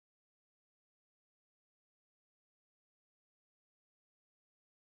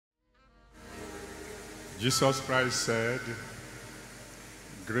Jesus Christ said,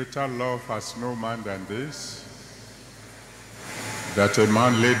 "Greater love has no man than this, that a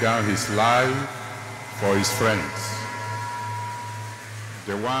man lay down his life for his friends."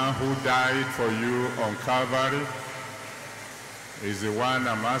 The one who died for you on Calvary is the one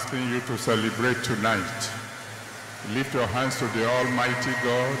I'm asking you to celebrate tonight. Lift your hands to the Almighty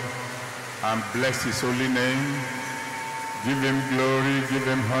God and bless His holy name. Give Him glory, give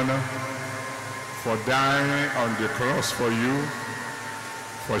Him honor for dying on the cross for you,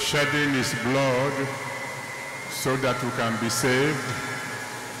 for shedding His blood so that you can be saved,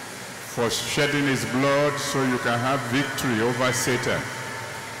 for shedding His blood so you can have victory over Satan.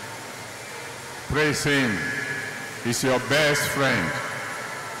 Praise Him. He's your best friend.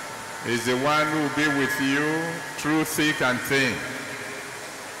 He's the one who will be with you through thick and thin.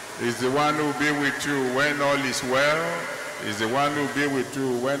 He's the one who will be with you when all is well. He's the one who will be with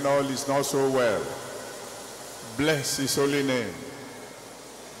you when all is not so well. Bless His holy name.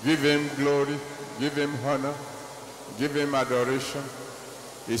 Give Him glory, give Him honor, give Him adoration.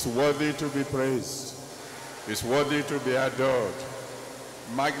 He's worthy to be praised. He's worthy to be adored.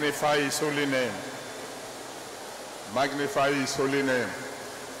 Magnify His holy name. Magnify His holy name.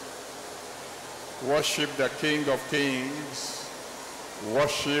 Worship the King of Kings.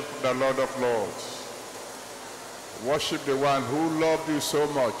 Worship the Lord of Lords. Worship the one who loved you so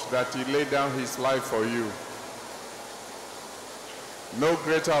much that He laid down His life for you. No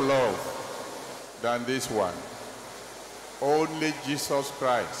greater love than this one. Only Jesus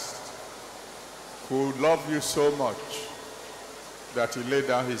Christ, who loved you so much that He laid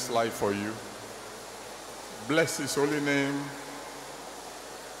down His life for you. Bless His holy name.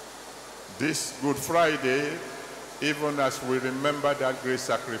 This Good Friday, even as we remember that great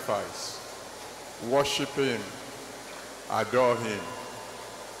sacrifice, worship Him, adore Him,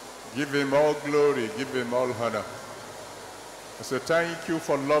 give Him all glory, give Him all honor. I say, thank you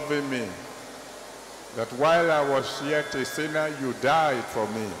for loving me, that while I was yet a sinner, you died for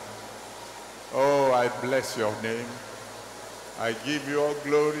me. Oh, I bless your name. I give you all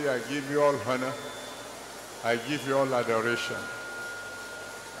glory, I give you all honor, I give you all adoration.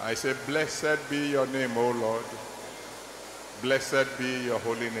 I say, blessed be your name, O Lord. Blessed be your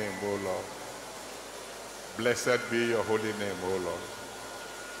holy name, O Lord. Blessed be your holy name, O Lord.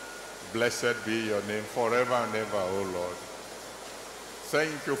 Blessed be your name forever and ever, O Lord.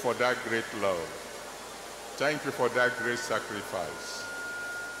 Thank you for that great love. Thank you for that great sacrifice.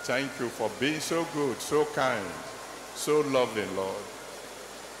 Thank you for being so good, so kind, so loving, Lord.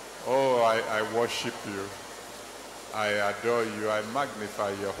 Oh, I worship you. I adore you. I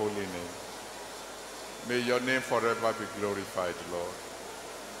magnify your holy name. May your name forever be glorified, Lord.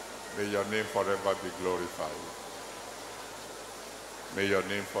 May your name forever be glorified. May your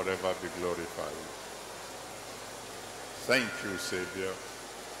name forever be glorified. Thank you, Savior.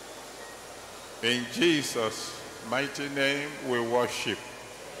 In Jesus' mighty name we worship.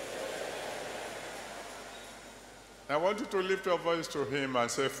 I want you to lift your voice to Him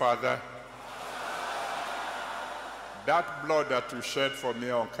and say, Father, that blood that you shed for me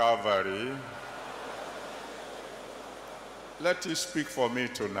on Calvary, let it speak for me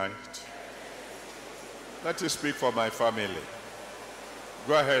tonight. Let it speak for my family.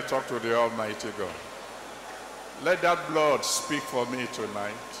 Go ahead, talk to the Almighty God. Let that blood speak for me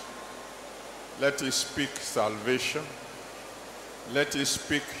tonight. Let it speak salvation. Let it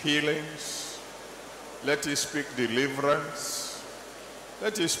speak healings. Let it speak deliverance.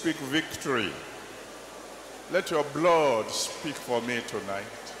 Let it speak victory. Let your blood speak for me tonight.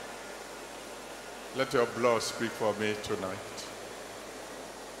 Let your blood speak for me tonight.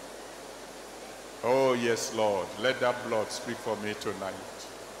 Oh, yes, Lord. Let that blood speak for me tonight.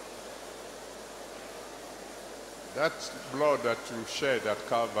 That blood that you shed at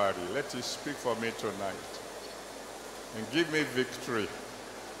Calvary, let it speak for me tonight. And give me victory.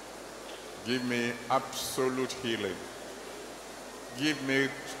 Give me absolute healing. Give me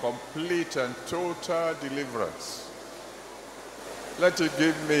complete and total deliverance. Let it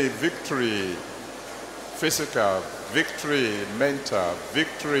give me victory, physical, victory, mental,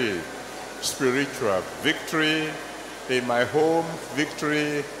 victory, spiritual, victory in my home,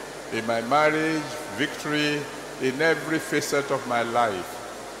 victory in my marriage, victory in every facet of my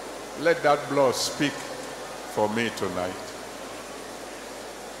life. Let that blood speak for me tonight.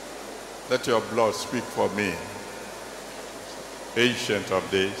 Let your blood speak for me. Ancient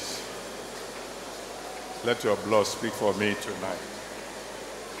of days, let your blood speak for me tonight.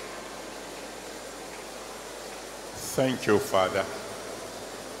 Thank you, Father.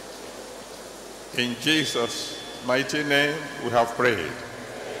 In Jesus' mighty name we have prayed.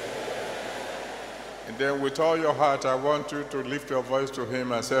 And then with all your heart, I want you to lift your voice to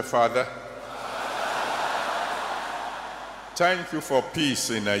him and say, Father, thank you for peace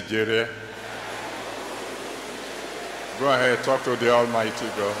in Nigeria. Go ahead, talk to the Almighty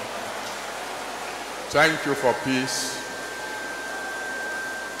God. Thank you for peace.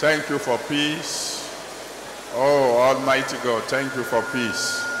 Thank you for peace. Oh, Almighty God, thank you for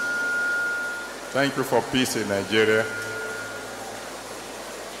peace. Thank you for peace in Nigeria.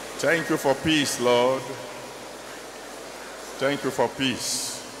 Thank you for peace, Lord. Thank you for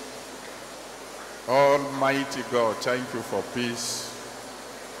peace. Almighty God, thank you for peace.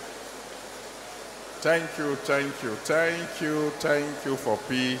 Thank you, thank you, thank you, thank you for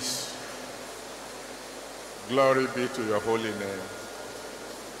peace. Glory be to your holy name.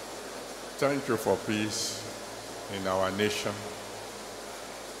 Thank you for peace in our nation.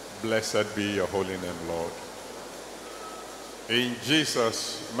 Blessed be your holy name, Lord. In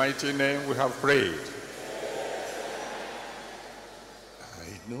Jesus' mighty name we have prayed.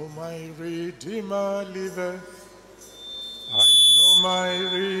 I know my Redeemer liveth. I know my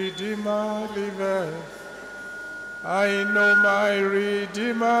Redeemer liveth. I know my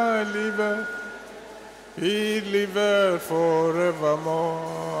Redeemer liveth. He liveth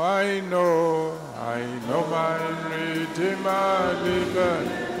forevermore. I know my Redeemer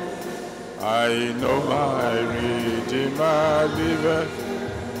liveth. I know my Redeemer liveth.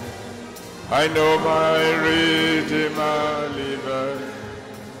 I know my Redeemer liveth.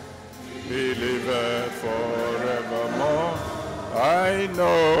 He liveth forevermore. I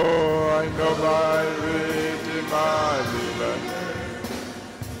know my Redeemer liveth.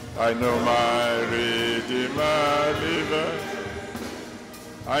 I know my Redeemer liveth.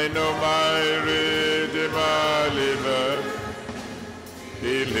 I know my Redeemer liveth.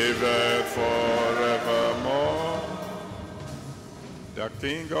 He liveth forevermore. The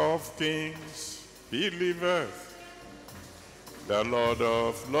King of kings, he liveth. The Lord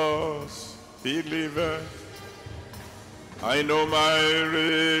of lords, he liveth. I know my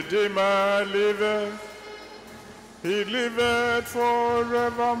Redeemer liveth. He liveth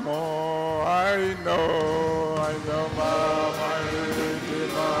forevermore. I know my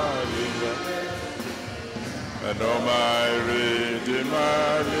Redeemer liveth. I know my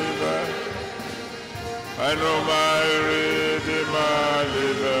Redeemer liveth. I know my Redeemer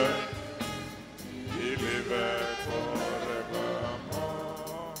liveth. He liveth forevermore.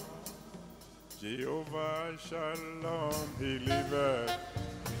 Jehovah Shalom, he liveth.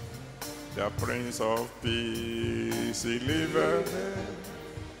 The Prince of Peace, he liveth.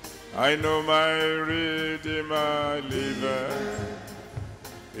 I know my Redeemer liveth.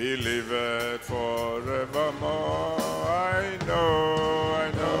 He liveth forevermore. I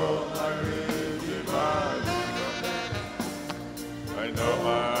know my Redeemer liveth. I know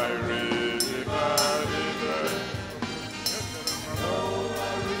my Redeemer liveth. I know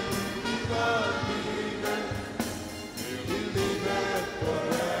my Redeemer liveth. He liveth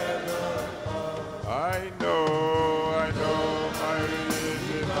forevermore. I know my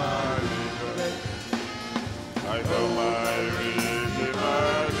Redeemer liveth. I know my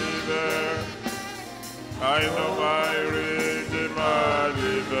Redeemer liveth. I know my Redeemer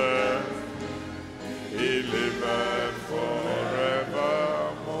liveth. He liveth forevermore.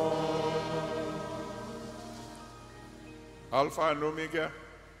 Alpha and Omega,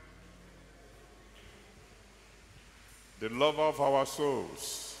 the lover of our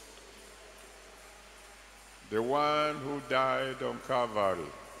souls, the one who died on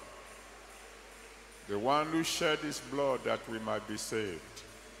Calvary, the one who shed his blood that we might be saved,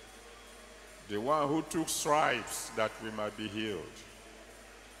 the one who took stripes that we might be healed,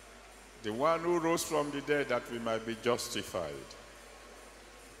 the one who rose from the dead that we might be justified,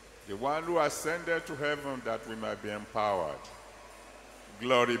 the one who ascended to heaven that we might be empowered.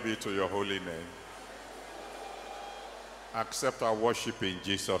 Glory be to your holy name. Accept our worship in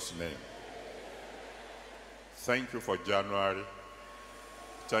Jesus' name. Thank you for January.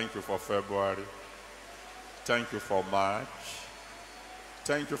 Thank you for February. Thank you for March.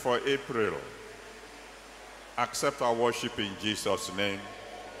 Thank you for April. Accept our worship in Jesus' name.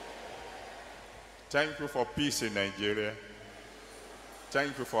 Thank you for peace in Nigeria.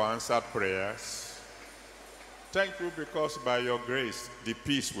 Thank you for answered prayers. Thank you because by your grace, the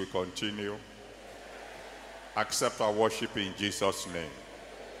peace will continue. Accept our worship in Jesus' name.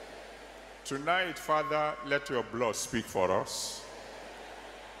 Tonight, Father, let your blood speak for us.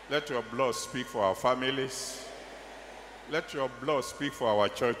 Let your blood speak for our families. Let your blood speak for our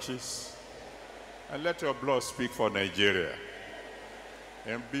churches. And let your blood speak for Nigeria.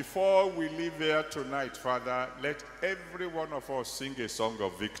 And before we leave here tonight, Father, let every one of us sing a song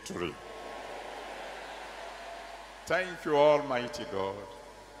of victory. Thank you, Almighty God.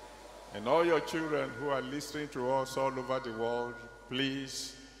 And all your children who are listening to us all over the world,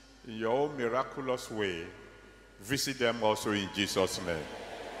 please, in your own miraculous way, visit them also in Jesus' name.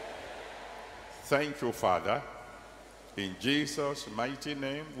 Thank you, Father. In Jesus' mighty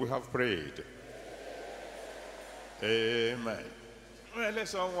name we have prayed. Amen. Well, let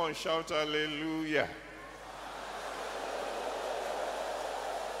someone shout hallelujah.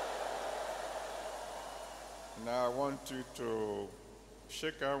 Now I want you to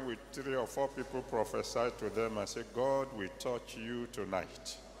shake hands with 3 or 4 people, prophesy to them and say, God will touch you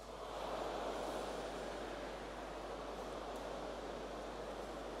tonight.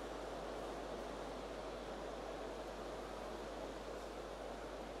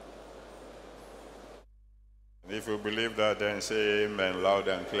 If you believe that, then say amen loud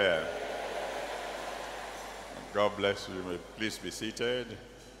and clear. God bless you. May please be seated.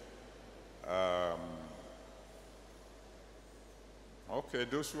 Okay,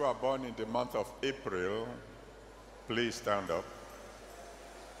 those who are born in the month of April, please stand up.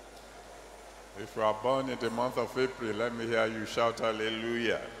 If you are born in the month of April, let me hear you shout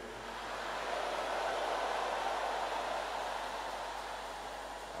hallelujah.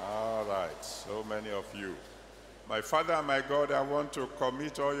 All right, so many of you. My Father and my God, I want to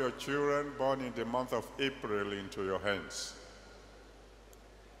commit all your children born in the month of April into your hands.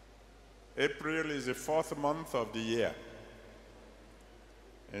 April is the 4th month of the year.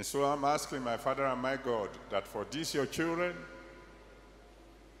 And so I'm asking my Father and my God that for these your children,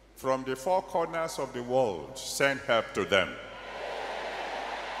 from the 4 corners of the world, send help to them.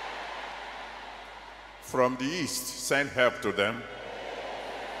 From the east, send help to them.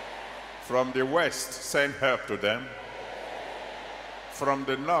 From the west, send help to them. From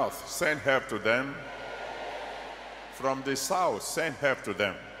the north, send help to them. From the south, send help to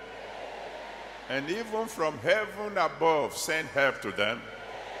them. And even from heaven above, send help to them.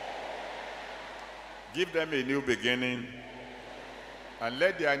 Give them a new beginning. And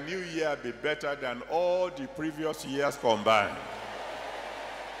let their new year be better than all the previous years combined.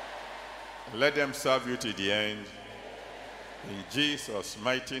 Let them serve you to the end. In Jesus'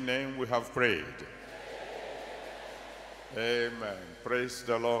 mighty name we have prayed. Amen. Praise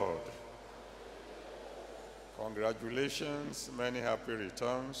the Lord. Congratulations, many happy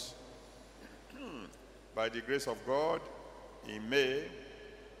returns. By the grace of God, in May,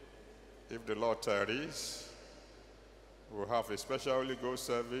 if the Lord tarries, we'll have a special Holy Ghost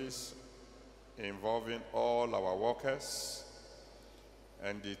service involving all our workers.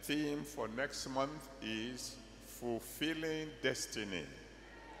 And the theme for next month is Fulfilling Destiny.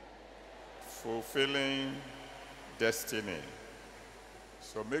 Fulfilling Destiny.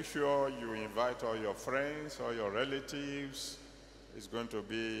 So make sure you invite all your friends, all your relatives. It's going to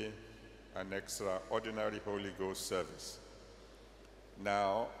be an extraordinary Holy Ghost service.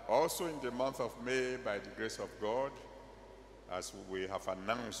 Now, also in the month of May, by the grace of God, as we have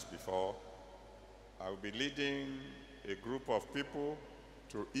announced before, I will be leading a group of people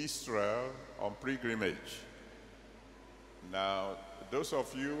to Israel on pilgrimage. Now, those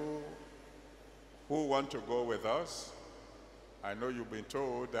of you who want to go with us, I know you've been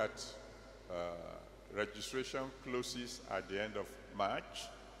told that registration closes at the end of March,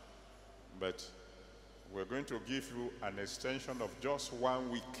 but we're going to give you an extension of just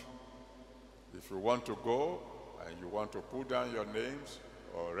 1 week. If you want to go and you want to put down your names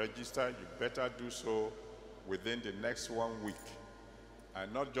or register, you better do so within the next 1 week.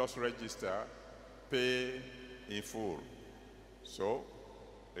 And not just register, pay in full. So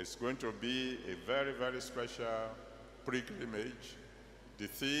it's going to be a very, very special pilgrimage. The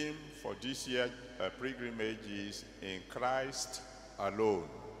theme for this year's pilgrimage is In Christ Alone.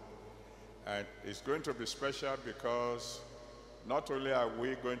 And it's going to be special because not only are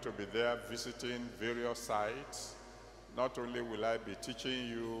we going to be there visiting various sites, not only will I be teaching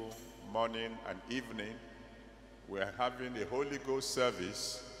you morning and evening, we are having a Holy Ghost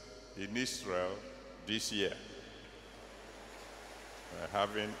service in Israel this year. We're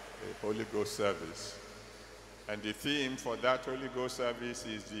having a Holy Ghost service. And the theme for that Holy Ghost service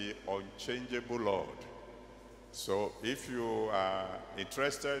is the unchangeable Lord. So if you are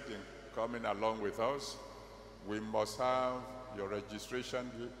interested in coming along with us, we must have your registration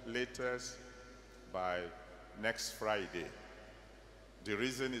latest by next Friday. The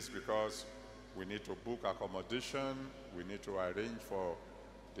reason is because we need to book accommodation, we need to arrange for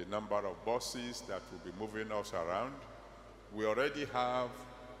the number of buses that will be moving us around. We already have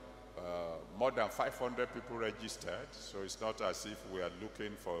more than 500 people registered, so it's not as if we are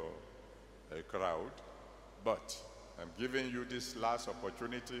looking for a crowd. But I'm giving you this last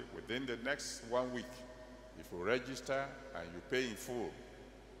opportunity within the next 1 week. If you register and you pay in full,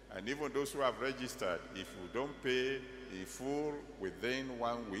 and even those who have registered, if you don't pay in full within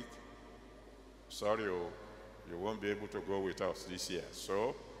 1 week, sorry, you won't be able to go with us this year.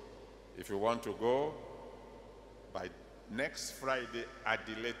 So, if you want to go, by next Friday at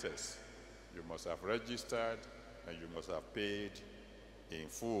the latest, you must have registered and you must have paid in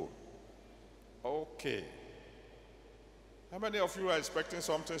full. Okay. How many of you are expecting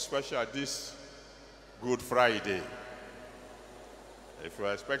something special this Good Friday? If you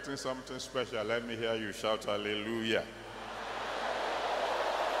are expecting something special, let me hear you shout hallelujah.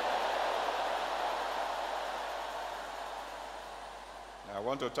 I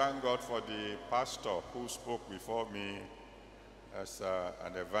want to thank God for the pastor who spoke before me as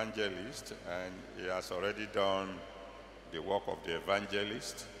an evangelist, and he has already done the work of the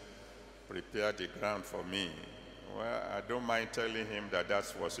evangelist, prepared the ground for me. Well, I don't mind telling him that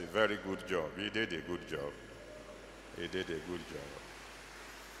that was a very good job. He did a good job. He did a good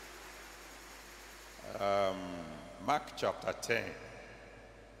job. Mark chapter 10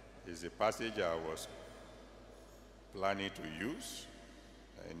 is the passage I was planning to use,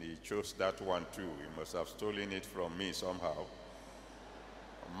 and he chose that one too. He must have stolen it from me somehow.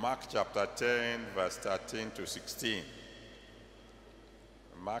 Mark chapter 10, verse 13 to 16.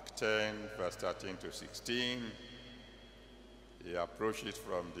 Mark 10, verse 13 to 16. He approached it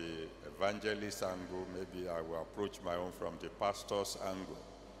from the evangelist angle. Maybe I will approach my own from the pastor's angle.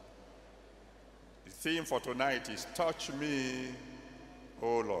 The theme for tonight is Touch Me,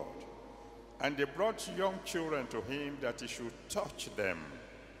 O Lord. And they brought young children to him that he should touch them.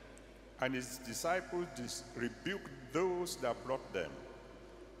 And his disciples rebuked those that brought them.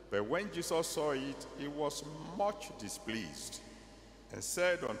 But when Jesus saw it, he was much displeased, and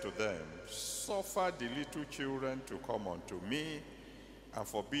said unto them, Suffer the little children to come unto me, and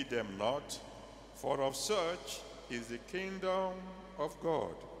forbid them not, for of such is the kingdom of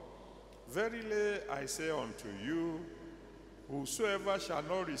God. Verily I say unto you, whosoever shall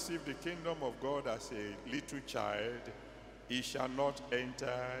not receive the kingdom of God as a little child, he shall not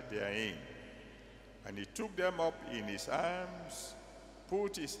enter therein. And he took them up in his arms,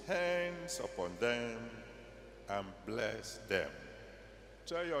 put his hands upon them, and blessed them.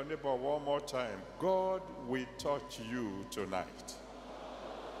 Tell your neighbor one more time, God will touch you tonight.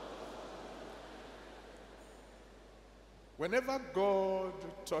 Whenever God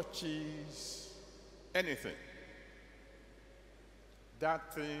touches anything,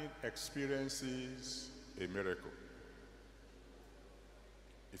 that thing experiences a miracle.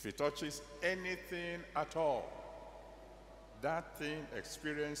 If he touches anything at all, that thing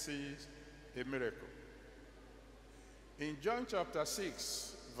experiences a miracle. In John chapter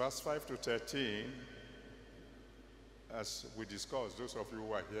 6, verse 5 to 13, as we discussed, those of you who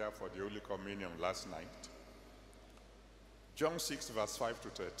were here for the Holy Communion last night, John 6, verse 5 to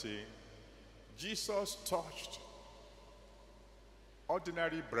 13, Jesus touched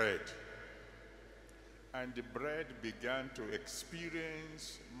ordinary bread, and the bread began to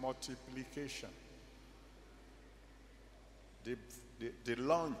experience multiplication. The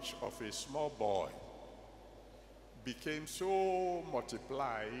lunch of a small boy became so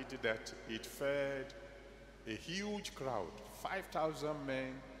multiplied that it fed a huge crowd, 5,000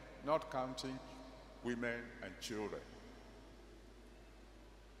 men, not counting women and children.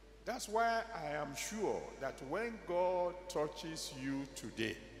 That's why I am sure that when God touches you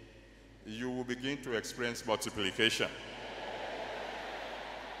today, you will begin to experience multiplication.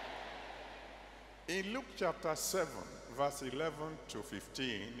 In Luke chapter 7, verse 11 to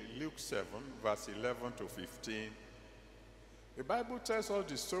 15, Luke 7, verse 11 to 15, the Bible tells us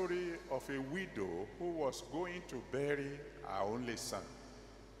the story of a widow who was going to bury her only son.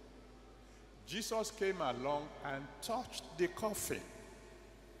 Jesus came along and touched the coffin.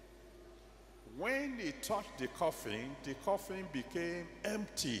 When he touched the coffin became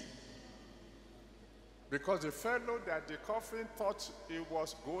empty. Because the fellow that the coffin thought it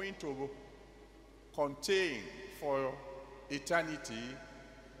was going to contain for eternity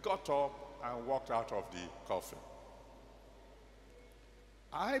got up and walked out of the coffin.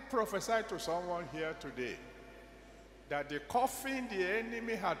 I prophesy to someone here today that the coffin the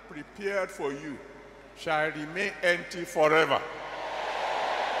enemy had prepared for you shall remain empty forever.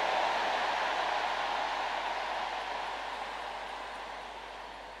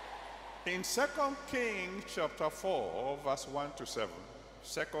 In 2 Kings chapter 4, verse 1 to 7,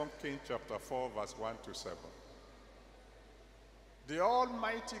 2 Kings chapter 4, verse 1 to 7, the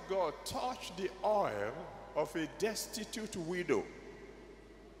Almighty God touched the oil of a destitute widow,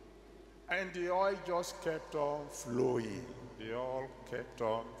 and the oil just kept on flowing. The oil kept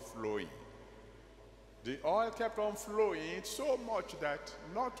on flowing. The oil kept on flowing so much that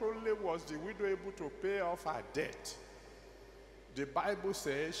not only was the widow able to pay off her debt, the Bible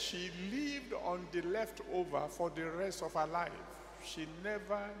says she lived on the leftover for the rest of her life. She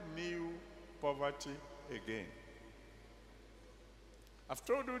never knew poverty again. I've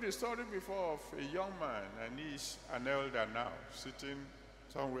told you the story before of a young man, and he's an elder now, sitting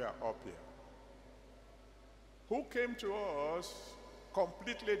somewhere up here, who came to us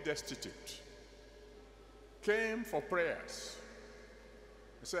completely destitute, came for prayers.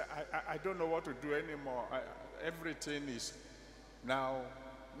 He said, I don't know what to do anymore. Everything is now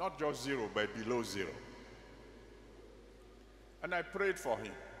not just zero, but below zero. And I prayed for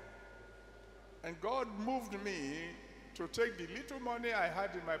him. And God moved me to take the little money I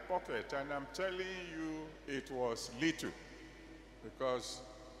had in my pocket, and I'm telling you, it was little, because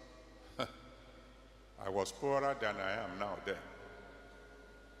I was poorer than I am now then.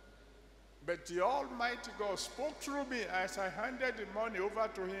 But the Almighty God spoke through me as I handed the money over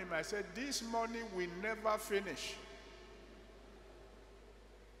to him. I said, this money will never finish.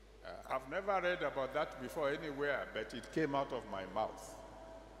 I've never read about that before anywhere, but it came out of my mouth.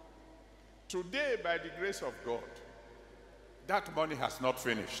 Today, by the grace of God, that money has not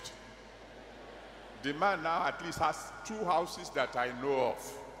finished. The man now at least has 2 houses that I know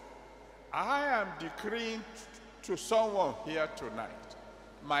of. I am decreeing to someone here tonight,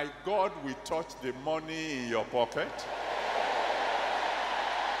 my God will touch the money in your pocket.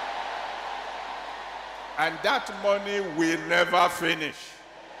 And that money will never finish.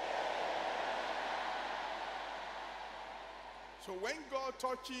 So when God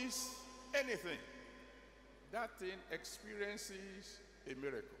touches anything, that thing experiences a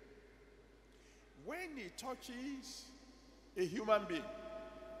miracle. When he touches a human being,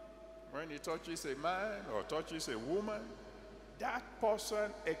 when he touches a man or touches a woman, that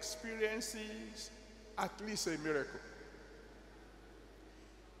person experiences at least a miracle.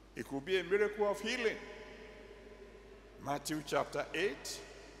 It could be a miracle of healing. Matthew chapter 8,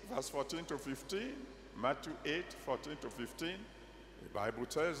 verse 14 to 15. Matthew 8, 14 to 15. The Bible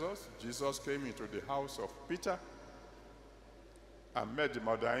tells us Jesus came into the house of Peter and met the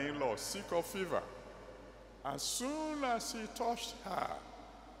mother-in-law sick of fever. As soon as he touched her,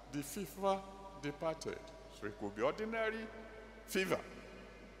 the fever departed. So it could be ordinary fever.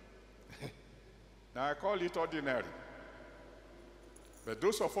 Now I call it ordinary. But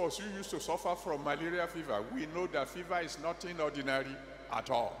those of us who used to suffer from malaria fever, we know that fever is nothing ordinary at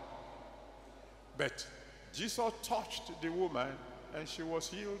all. But Jesus touched the woman and she was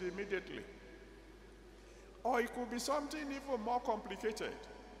healed immediately. Or it could be something even more complicated,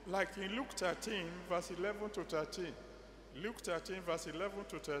 like in Luke 13, verse 11 to 13. Luke 13, verse 11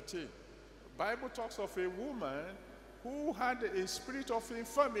 to 13. The Bible talks of a woman who had a spirit of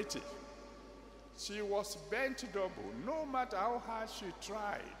infirmity. She was bent double. No matter how hard she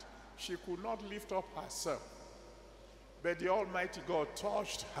tried, she could not lift up herself. But the Almighty God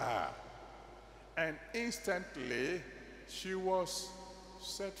touched her, and instantly she was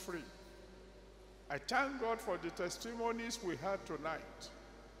set free. I thank God for the testimonies we had tonight.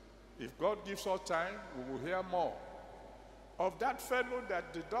 If God gives us time, we will hear more of that fellow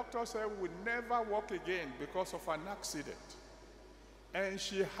that the doctor said would never walk again because of an accident. And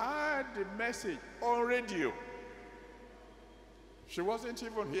she heard the message on radio. She wasn't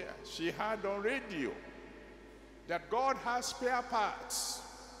even here. She heard on radio that God has spare parts.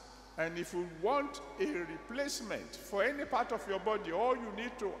 And if you want a replacement for any part of your body, all you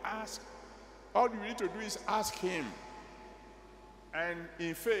need to do is ask him. And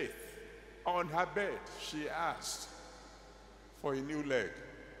in faith, on her bed, she asked for a new leg.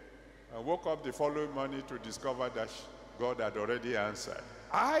 I woke up the following morning to discover that God had already answered.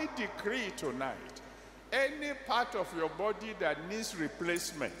 I decree tonight, any part of your body that needs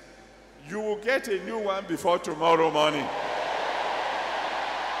replacement, you will get a new one before tomorrow morning.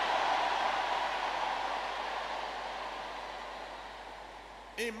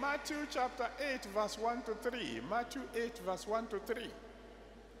 In Matthew chapter 8, verse 1 to 3, Matthew 8, verse 1 to 3,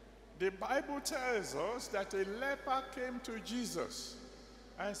 the Bible tells us that a leper came to Jesus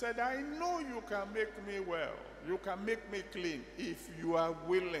and said, I know you can make me well. You can make me clean if you are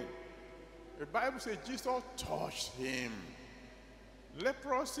willing. The Bible says Jesus touched him.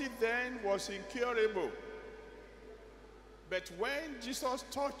 Leprosy then was incurable. But when Jesus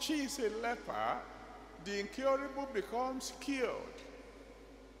touches a leper, the incurable becomes cured.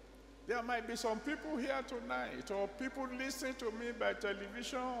 There might be some people here tonight, or people listening to me by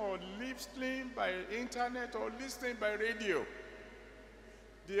television, or listening by internet, or listening by radio.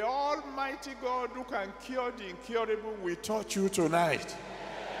 The Almighty God who can cure the incurable will touch you tonight.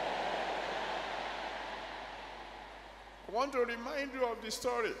 I want to remind you of the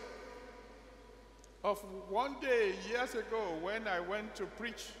story of one day years ago when I went to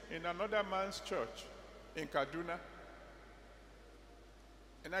preach in another man's church in Kaduna.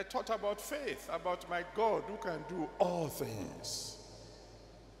 And I thought about faith, about my God who can do all things.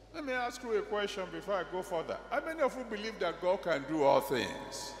 Let me ask you a question before I go further. How many of you believe that God can do all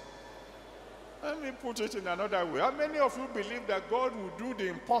things? Let me put it in another way. How many of you believe that God will do the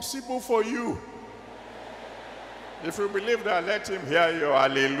impossible for you? If you believe that, let him hear you.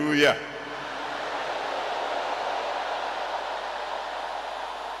 Hallelujah.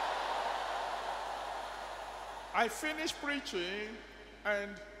 I finished preaching,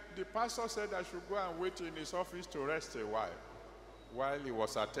 and the pastor said I should go and wait in his office to rest a while he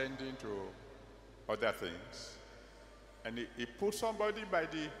was attending to other things. And he put somebody by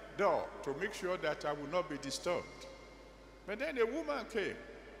the door to make sure that I would not be disturbed. But then a woman came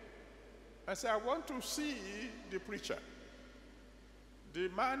and said, I want to see the preacher. The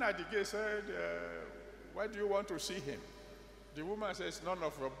man at the gate said, why do you want to see him? The woman says, none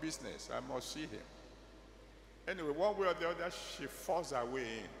of your business, I must see him. Anyway, one way or the other, she forced her way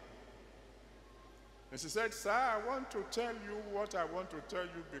in. And she said, sir, I want to tell you what I want to tell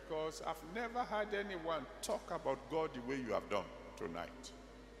you because I've never heard anyone talk about God the way you have done tonight.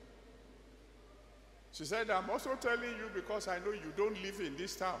 She said, I'm also telling you because I know you don't live in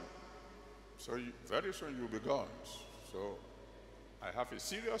this town. So very soon you'll be gone. So I have a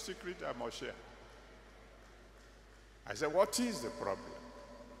serious secret I must share. I said, what is the problem?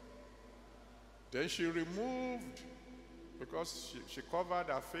 Then she removed, because she covered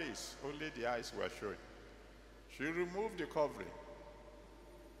her face, only the eyes were showing. She removed the covering.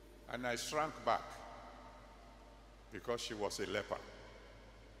 And I shrank back because she was a leper.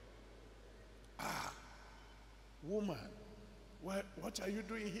 Ah, woman, what are you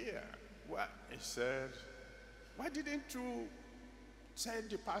doing here? Well, he said, why didn't you tell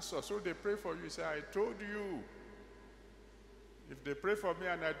the pastor so they pray for you? He said, I told you. If they pray for me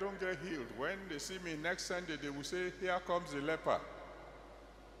and I don't get healed, when they see me next Sunday, they will say, here comes the leper.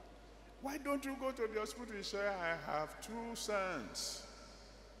 Why don't you go to the hospital? He said, I have 2 sons.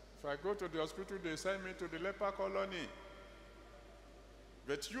 If I go to the hospital, they send me to the leper colony.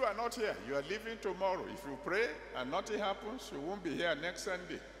 But you are not here. You are leaving tomorrow. If you pray and nothing happens, you won't be here next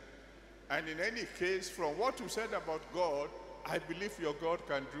Sunday. And in any case, from what you said about God, I believe your God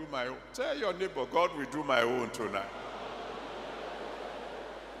can do my own. Tell your neighbor, God will do my own tonight.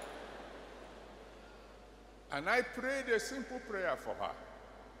 And I prayed a simple prayer for her.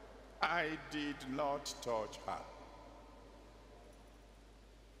 I did not touch her.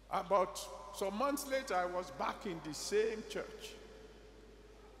 About some months later, I was back in the same church.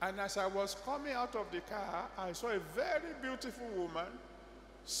 And as I was coming out of the car, I saw a very beautiful woman,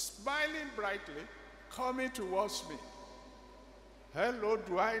 smiling brightly, coming towards me. Hello,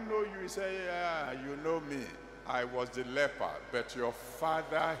 do I know you? He said, yeah, you know me. I was the leper, but your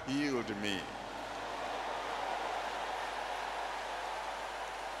father healed me.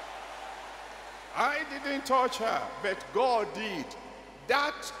 I didn't touch her, but God did.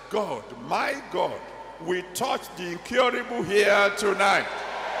 That God, my God, will touch the incurable here tonight.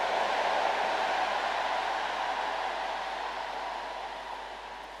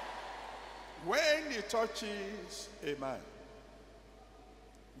 When he touches a man,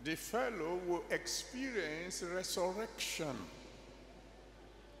 the fellow will experience resurrection.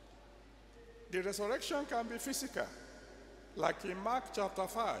 The resurrection can be physical, like in Mark chapter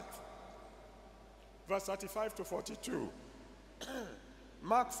 5. Verse 35 to 42.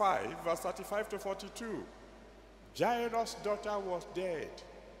 Mark 5, verse 35 to 42. Jairus' daughter was dead.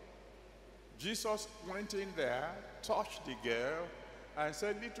 Jesus went in there, touched the girl, and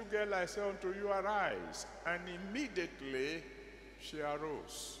said, little girl, I say unto you, arise. And immediately she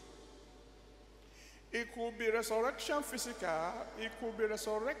arose. It could be resurrection physical, it could be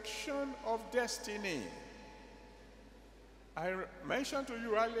resurrection of destiny. I mentioned to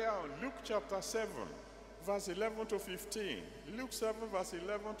you earlier on Luke chapter 7, verse 11 to 15. Luke 7, verse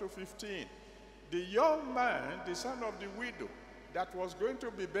 11 to 15. The young man, the son of the widow, that was going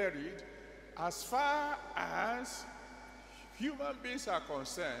to be buried, as far as human beings are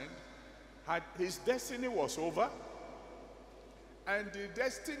concerned, his destiny was over, and the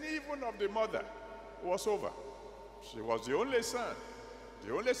destiny even of the mother was over. She was the only son.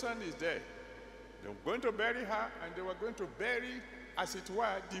 The only son is dead. They were going to bury her, and they were going to bury, as it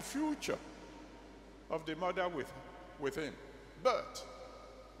were, the future of the mother with him. But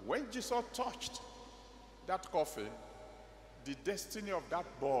when Jesus touched that coffin, the destiny of that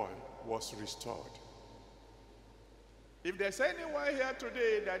boy was restored. If there's anyone here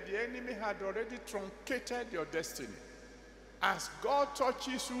today that the enemy had already truncated your destiny, As God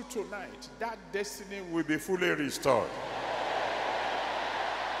touches you tonight, that destiny will be fully restored.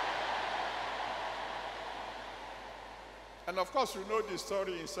 And of course, you know the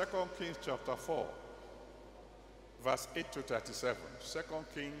story in 2 Kings chapter 4, verse 8 to 37. 2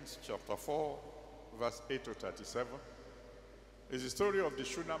 Kings chapter 4, verse 8 to 37. It's the story of the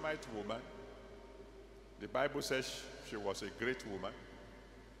Shunammite woman. The Bible says she was a great woman,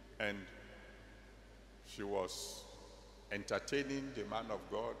 and she was entertaining the man of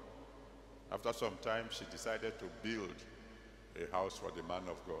God. After some time, she decided to build a house for the man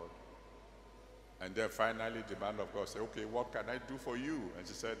of God. And then finally, the man of God said, okay, what can I do for you? And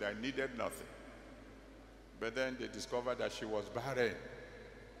she said, I needed nothing. But then they discovered that she was barren.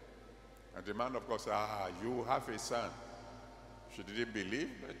 And the man of God said, you have a son. She didn't believe,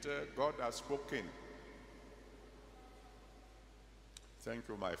 but God has spoken. Thank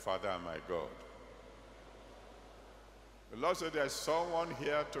you, my Father and my God. The Lord said there's someone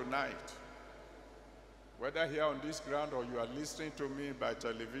here tonight, whether here on this ground or you are listening to me by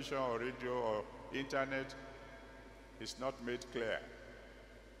television or radio or internet, it's not made clear.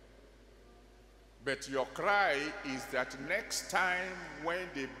 But your cry is that next time when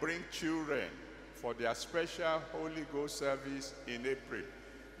they bring children for their special Holy Ghost service in April,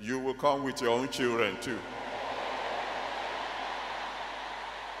 you will come with your own children too.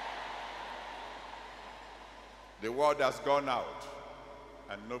 The word has gone out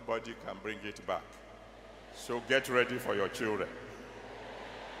and nobody can bring it back. So get ready for your children.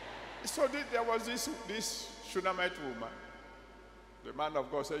 So there was this Shunammite woman. The man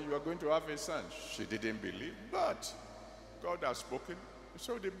of God said, you are going to have a son. She didn't believe, but God has spoken.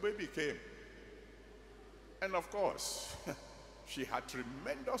 So the baby came. And of course, she had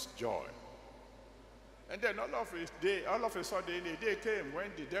tremendous joy. And then all of a sudden, a day came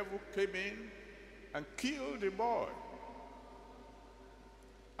when the devil came in and killed the boy.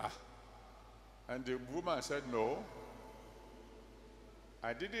 And the woman said, no,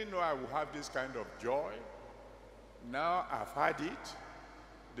 I didn't know I would have this kind of joy. Now I've had it.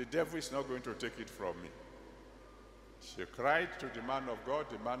 The devil is not going to take it from me. She cried to the man of God.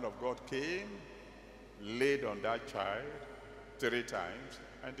 The man of God came, laid on that child 3 times,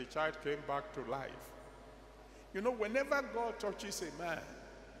 and the child came back to life. You know, whenever God touches a man,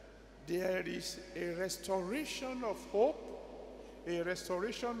 there is a restoration of hope, a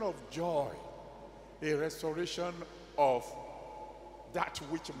restoration of joy, a restoration of that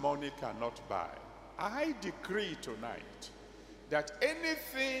which money cannot buy. I decree tonight that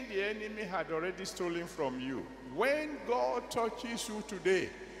anything the enemy had already stolen from you, when God touches you today,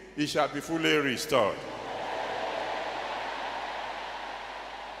 it shall be fully restored.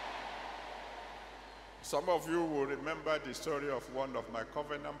 Some of you will remember the story of one of my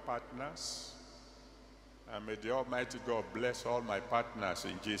covenant partners. And may the Almighty God bless all my partners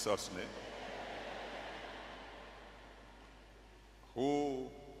in Jesus' name. Who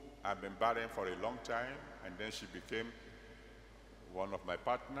have been barren for a long time, and then she became one of my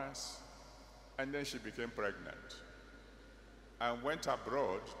partners, and then she became pregnant and went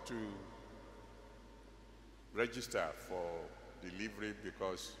abroad to register for delivery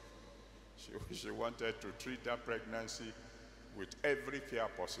because she wanted to treat that pregnancy with every care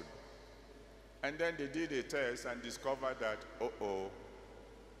possible. And then they did a test and discovered that,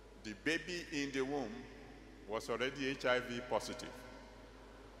 the baby in the womb was already HIV positive.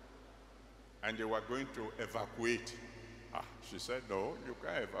 And they were going to evacuate. She said, no, you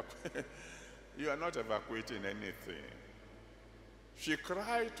can't evacuate. You are not evacuating anything. She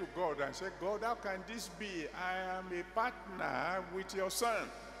cried to God and said, God, how can this be? I am a partner with your son.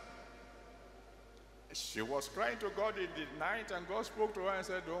 She was crying to God in the night, and God spoke to her and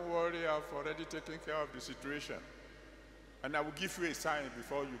said, don't worry, I've already taken care of the situation. And I will give you a sign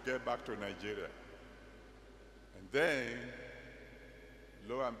before you get back to Nigeria. And then,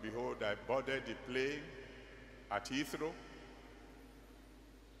 lo and behold, I boarded the plane at Heathrow,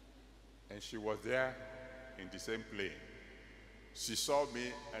 and she was there in the same plane. She saw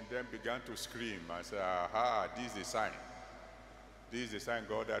me and then began to scream. I said, aha, this is the sign. This is the sign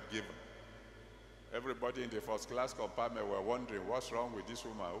God had given. Everybody in the first class compartment were wondering what's wrong with this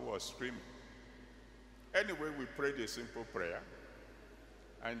woman who was screaming. Anyway, we prayed a simple prayer,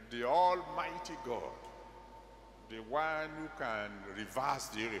 and the Almighty God, the one who can reverse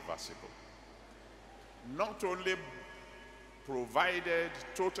the irreversible, not only provided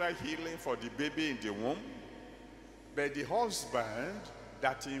total healing for the baby in the womb, but the husband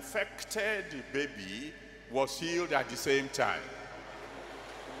that infected the baby was healed at the same time.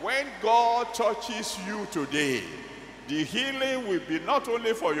 When God touches you today, the healing will be not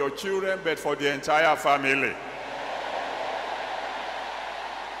only for your children, but for the entire family.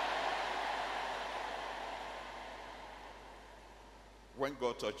 when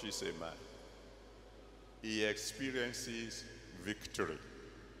God touches a man, he experiences victory.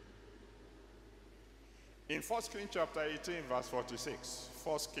 In 1 Kings chapter 18, verse 46,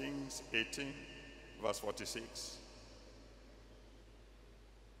 1 Kings 18, verse 46.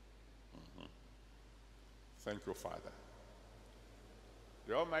 Thank you, Father.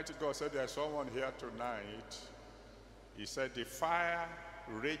 The Almighty God said there's someone here tonight. He said the fire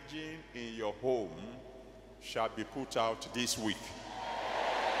raging in your home shall be put out this week.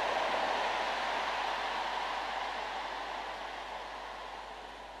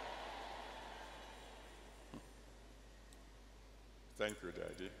 Thank you,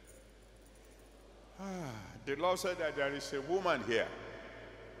 Daddy. The Lord said that there is a woman here,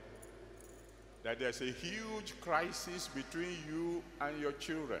 that there's a huge crisis between you and your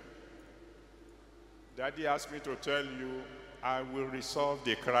children. Daddy asked me to tell you, I will resolve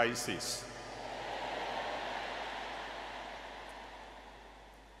the crisis.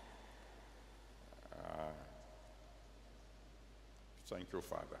 Thank you,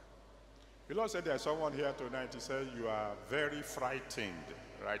 Father. The Lord said there's someone here tonight. He said you are very frightened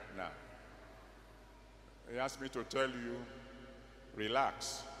right now. He asked me to tell you,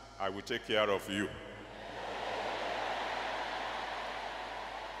 relax, I will take care of you.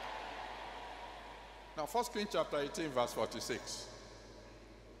 Now, 1 Kings chapter 18, verse 46.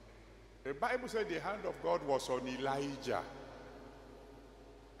 The Bible said the hand of God was on Elijah,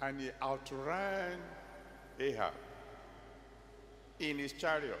 and he outran Ahab in his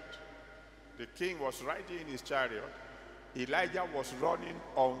chariot. The king was riding in his chariot. Elijah was running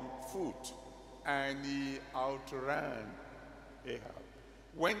on foot, and he outran Ahab.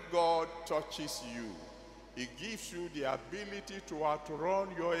 When God touches you, he gives you the ability to outrun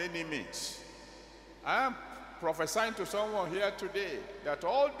your enemies. I'm prophesying to someone here today that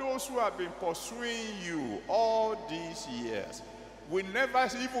all those who have been pursuing you all these years will never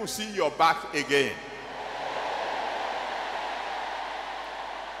even see your back again.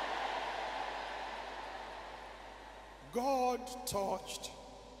 God touched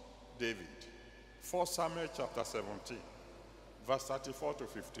David. 1 Samuel chapter 17, verse 34 to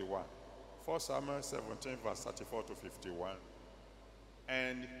 51. 1 Samuel 17, verse 34 to 51.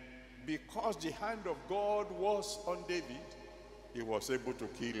 And because the hand of God was on David, he was able to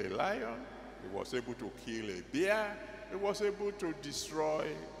kill a lion, he was able to kill a bear, he was able to destroy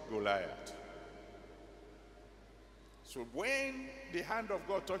Goliath. So when the hand of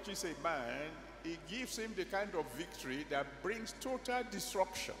God touches a man, he gives him the kind of victory that brings total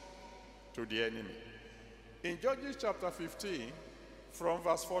destruction to the enemy. In Judges chapter 15, from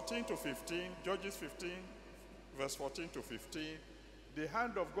verse 14 to 15, Judges 15, verse 14 to 15, the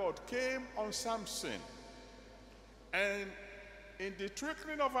hand of God came on Samson, and in the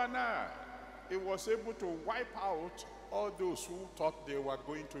twinkling of an eye, he was able to wipe out all those who thought they were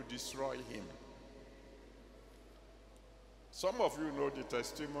going to destroy him. Some of you know the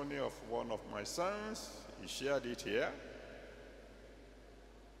testimony of one of my sons. He shared it here.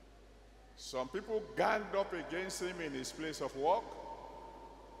 Some people ganged up against him in his place of work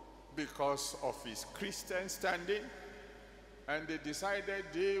because of his Christian standing, and they decided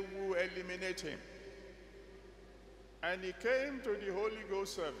they will eliminate him. And he came to the Holy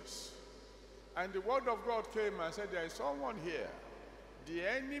Ghost service, and the word of God came and said, there is someone here. The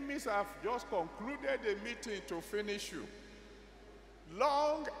enemies have just concluded a meeting to finish you.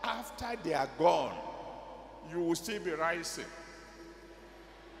 Long after they are gone, you will still be rising.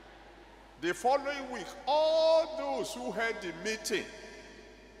 The following week, all those who had the meeting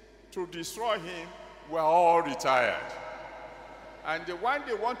to destroy him were all retired. And the one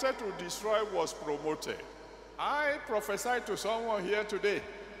they wanted to destroy was promoted. I prophesy to someone here today,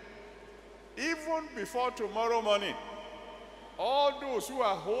 even before tomorrow morning, all those who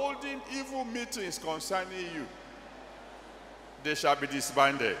are holding evil meetings concerning you, they shall be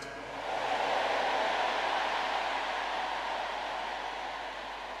disbanded.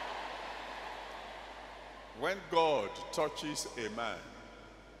 When God touches a man,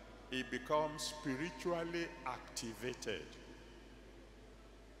 he becomes spiritually activated.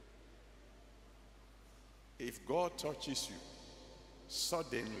 If God touches you,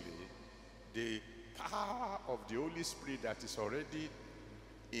 suddenly the power of the Holy Spirit that is already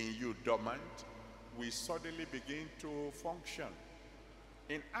in you dormant will suddenly begin to function.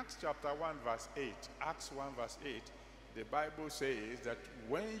 In Acts chapter 1 verse 8, Acts 1 verse 8, the Bible says that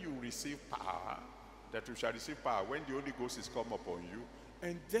when you receive power, that you shall receive power when the Holy Ghost is come upon you,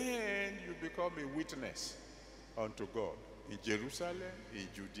 and then you become a witness unto God in Jerusalem, in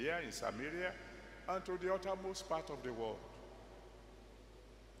Judea, in Samaria, and to the uttermost part of the world.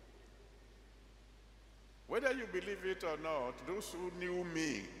 Whether you believe it or not, those who knew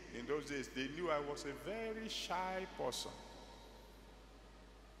me in those days, they knew I was a very shy person.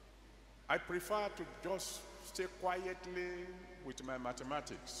 I prefer to just stay quietly with my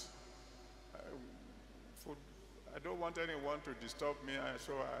mathematics. I don't want anyone to disturb me,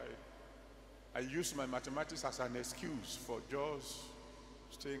 so I use my mathematics as an excuse for just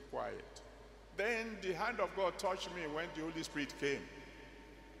staying quiet. Then the hand of God touched me when the Holy Spirit came,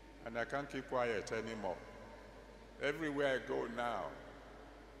 and I can't keep quiet anymore. Everywhere I go now,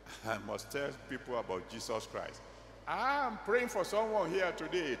 I must tell people about Jesus Christ. I'm praying for someone here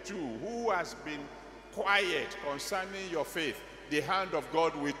today too who has been quiet concerning your faith. The hand of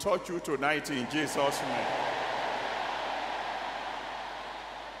God will touch you tonight in Jesus' name.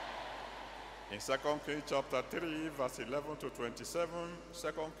 In 2 Kings chapter 3, verse 11 to 27,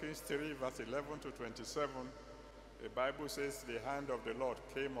 2 Kings 3, verse 11 to 27, the Bible says the hand of the Lord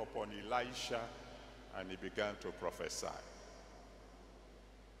came upon Elisha and he began to prophesy.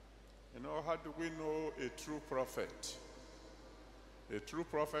 You know, how do we know a true prophet? A true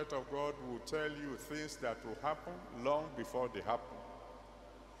prophet of God will tell you things that will happen long before they happen.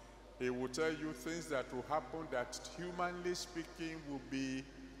 He will tell you things that will happen that, humanly speaking, will be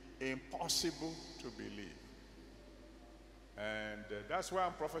impossible to believe. And that's why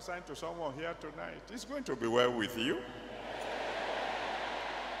I'm prophesying to someone here tonight. It's going to be well with you.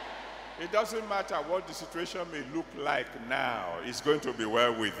 It doesn't matter what the situation may look like now. It's going to be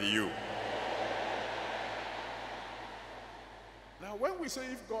well with you. Now, when we say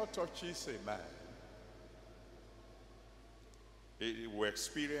if God touches a man, he will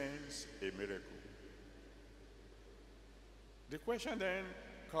experience a miracle. The question then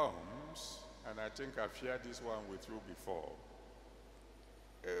comes, and I think I've shared this one with you before.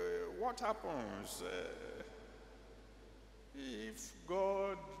 What happens if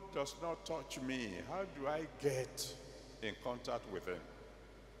God does not touch me? How do I get in contact with him?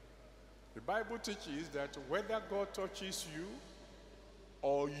 The Bible teaches that whether God touches you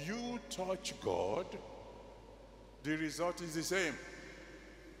or you touch God, the result is the same.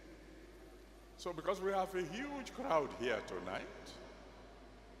 So because we have a huge crowd here tonight,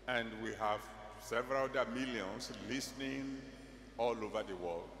 and we have several other millions listening all over the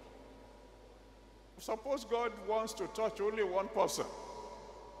world, suppose God wants to touch only one person.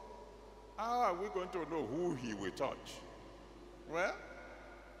 How are we going to know who he will touch? Well,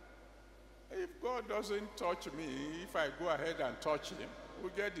 if God doesn't touch me, if I go ahead and touch him, we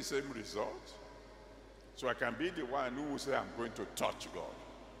get the same result. So I can be the one who will say, I'm going to touch God.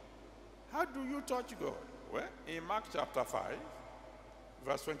 How do you touch God? Well, in Mark chapter 5,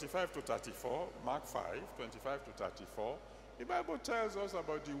 verse 25 to 34, Mark 5, 25 to 34, the Bible tells us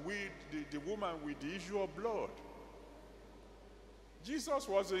about the woman with the issue of blood. Jesus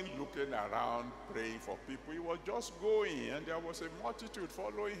wasn't looking around praying for people. He was just going, and there was a multitude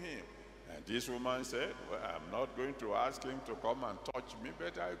following him. And this woman said, well, I'm not going to ask him to come and touch me,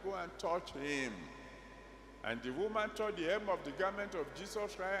 but I go and touch him. And the woman touched the hem of the garment of Jesus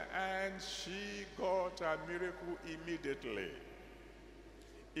Christ, and she got a miracle immediately.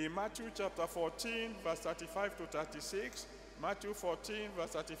 In Matthew chapter 14, verse 35 to 36, Matthew 14,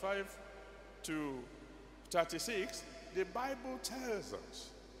 verse 35 to 36, the Bible tells us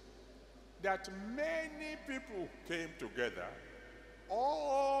that many people came together,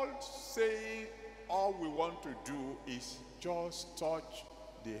 all saying, all we want to do is just touch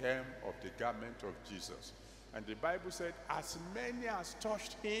the hem of the garment of Jesus. And the Bible said, as many as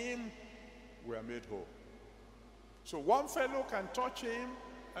touched him were made whole. So one fellow can touch him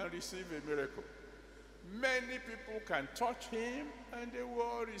and receive a miracle. Many people can touch him and they will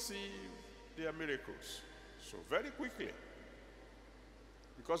all receive their miracles. So very quickly,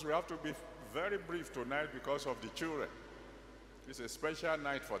 because we have to be very brief tonight because of the children. It's a special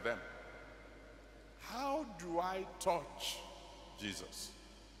night for them. How do I touch Jesus?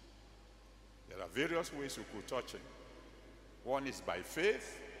 There are various ways you could touch him. One is by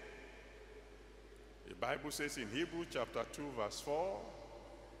faith. The Bible says in Hebrews chapter 2 verse 4,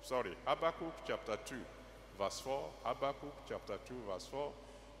 Habakkuk chapter 2 verse 4, Habakkuk chapter 2 verse 4,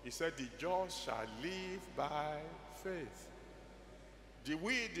 he said the just shall live by faith. The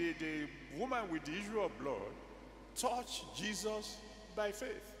woman with the issue of blood touched Jesus by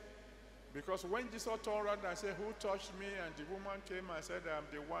faith. Because when Jesus turned around and said, who touched me? And the woman came and said, I'm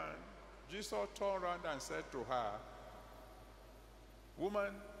the one. Jesus turned around and said to her,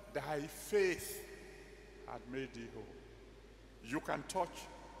 woman, thy faith had made thee whole. You can touch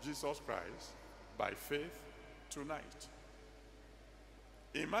Jesus Christ by faith tonight.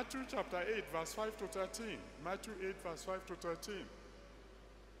 In Matthew chapter 8, verse 5 to 13, Matthew 8, verse 5 to 13,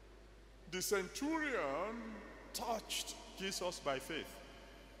 The centurion touched Jesus by faith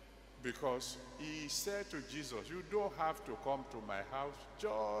because he said to Jesus, you don't have to come to my house,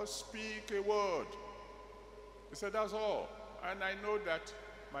 just speak a word. He said, that's all. And I know that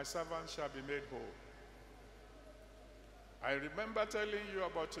my servant shall be made whole. I remember telling you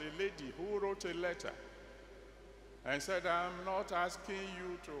about a lady who wrote a letter and said, I'm not asking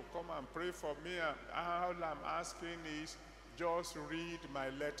you to come and pray for me. All I'm asking is just read my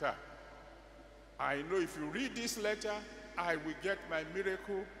letter. I know if you read this letter, I will get my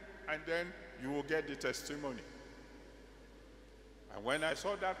miracle, and then you will get the testimony. And when I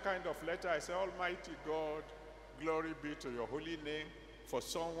saw that kind of letter, I said, Almighty God, glory be to your holy name for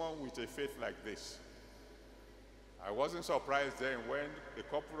someone with a faith like this. I wasn't surprised then when a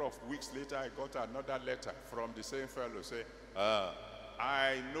couple of weeks later I got another letter from the same fellow saying,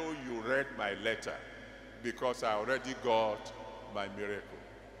 I know you read my letter because I already got my miracle.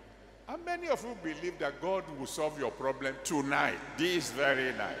 How many of you believe that God will solve your problem tonight, this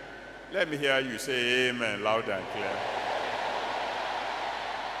very night? Let me hear you say amen loud and clear.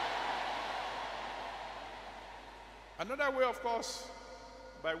 Another way, of course,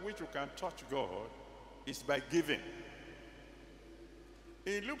 by which you can touch God is by giving.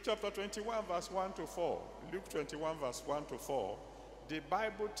 In Luke chapter 21, verse 1 to 4, Luke 21, verse 1 to 4, the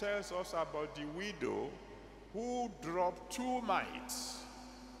Bible tells us about the widow who dropped 2 mites.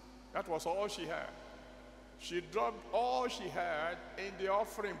 That was all she had. She dropped all she had in the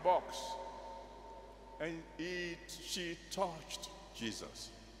offering box. And she touched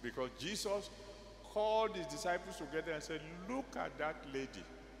Jesus. Because Jesus called his disciples together and said, look at that lady.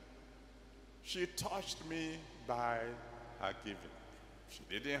 She touched me by her giving. She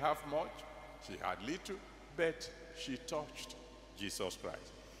didn't have much, she had little, but she touched Jesus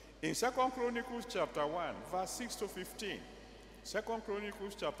Christ. In 2 Chronicles chapter 1, verse 6 to 15, 2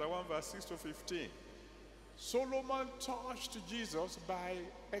 Chronicles chapter 1, verse 6 to 15, Solomon touched Jesus by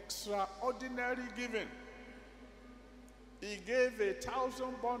extraordinary giving. He gave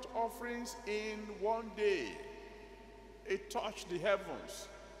 1,000 burnt offerings in one day. It touched the heavens.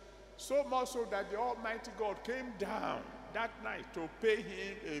 So much so that the Almighty God came down that night to pay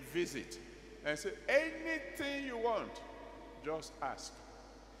him a visit and say, anything you want, just ask.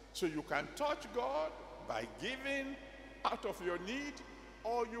 So you can touch God by giving out of your need,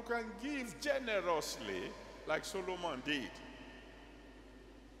 or you can give generously like Solomon did.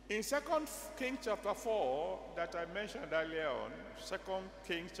 In 2 Kings chapter 4 that I mentioned earlier on, 2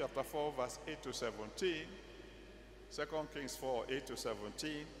 Kings chapter 4 verse 8 to 17, 2 Kings 4, 8 to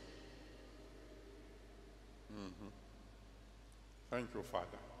 17. Thank you, Father.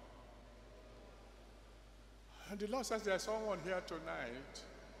 And the Lord says there's someone here tonight.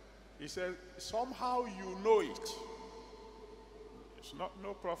 He says, somehow you know it. It's not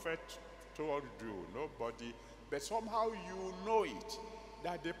no prophet told you, nobody, but somehow you know it,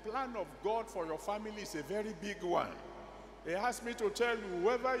 that the plan of God for your family is a very big one. He asked me to tell you,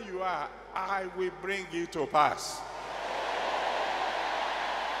 whoever you are, I will bring it to pass.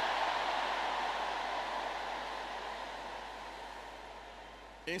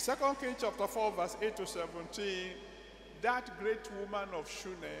 In 2 Kings chapter 4, verse 8 to 17, that great woman of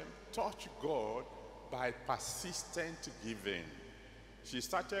Shunem touched God by persistent giving. She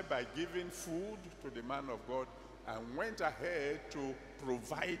started by giving food to the man of God and went ahead to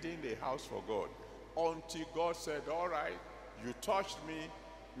providing a house for God until God said, all right, you touched me,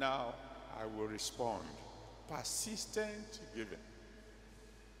 now I will respond. Persistent giving.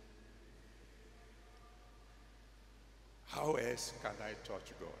 How else can I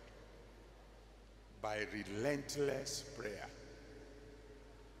touch God? By relentless prayer.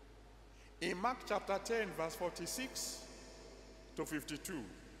 In Mark chapter 10, verse 46 to 52,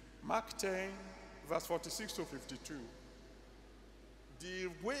 Mark 10, verse 46 to 52, the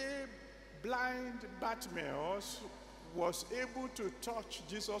way blind Bartimaeus was able to touch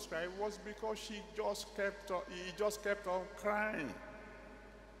Jesus Christ was because he just kept on crying.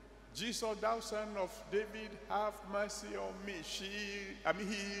 Jesus, thou son of David, have mercy on me.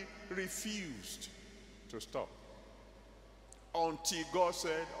 He refused to stop until God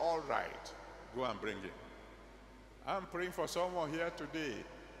said, all right, go and bring him. I'm praying for someone here today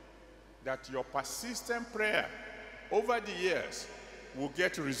that your persistent prayer over the years will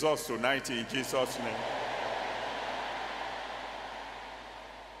get results tonight in Jesus' name.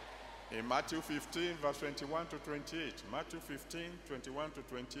 In Matthew 15, verse 21 to 28, Matthew 15, 21 to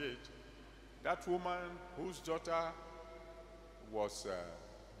 28, that woman whose daughter was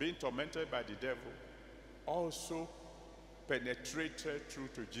being tormented by the devil also penetrated through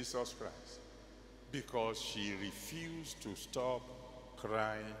to Jesus Christ because she refused to stop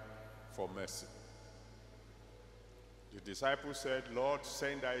crying for mercy. The disciples said, Lord,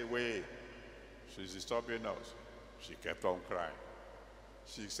 send her away. She's disturbing us. She kept on crying.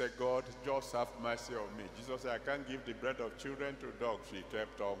 She said, God, just have mercy on me. Jesus said, I can't give the bread of children to dogs. She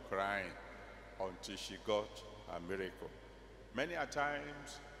kept on crying until she got a miracle. Many a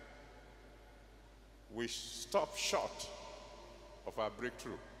times, we stop short of our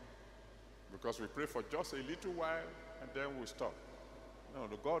breakthrough because we pray for just a little while and then we stop. No,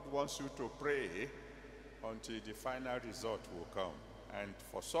 God wants you to pray until the final result will come. And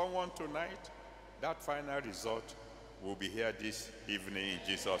for someone tonight, that final result will be here this evening in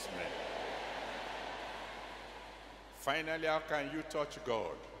Jesus' name. Finally, how can you touch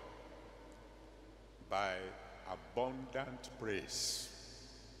God? By abundant praise.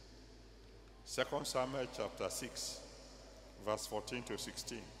 2 Samuel chapter 6, verse 14 to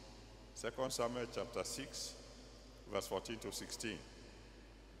 16. 2 Samuel chapter 6, verse 14 to 16.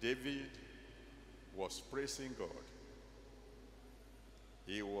 David was praising God.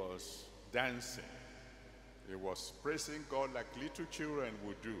 He was dancing. He was praising God like little children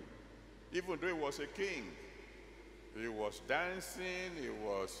would do. Even though he was a king, he was dancing,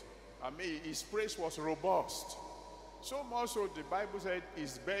 his praise was robust. So much so the Bible said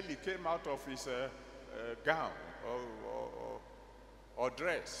his belly came out of his gown or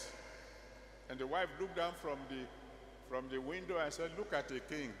dress. And the wife looked down from the window and said, look at a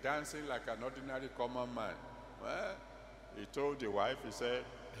king dancing like an ordinary common man. Well, he told the wife, he said,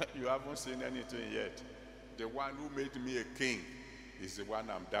 you haven't seen anything yet. The one who made me a king is the one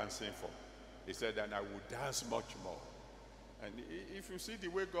I'm dancing for. He said, and I will dance much more. And if you see the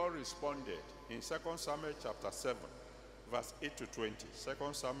way God responded in 2 Samuel chapter 7, verse 8 to 20.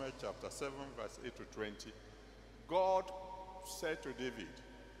 2 Samuel chapter 7, verse 8 to 20. God said to David,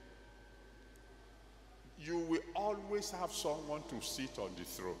 you will always have someone to sit on the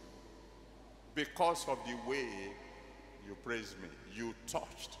throne because of the way you praised me. You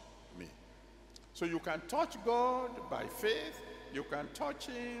touched me. So you can touch God by faith. You can touch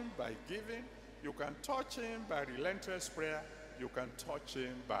him by giving. You can touch him by relentless prayer. You can touch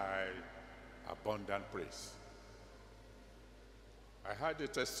him by abundant praise. I had a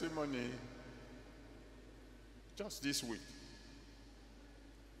testimony just this week.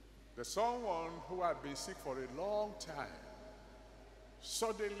 There's someone who had been sick for a long time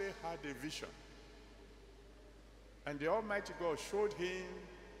suddenly had a vision. And the Almighty God showed him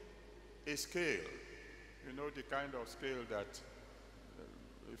a scale. You know, the kind of scale that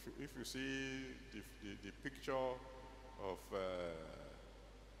if you see the picture of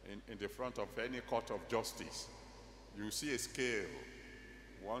in the front of any court of justice, you see a scale,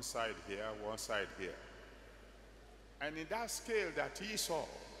 one side here, one side here. And in that scale that he saw,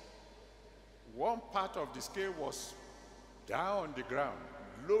 one part of the scale was down on the ground,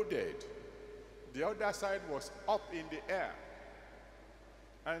 loaded. The other side was up in the air.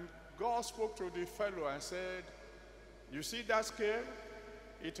 And God spoke to the fellow and said, you see that scale?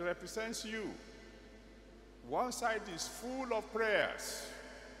 It represents you. One side is full of prayers.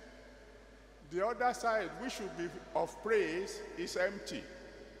 The other side, which should be of praise, is empty.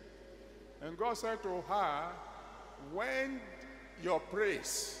 And God said to her, when your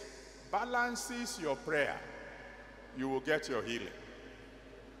praise balances your prayer, you will get your healing.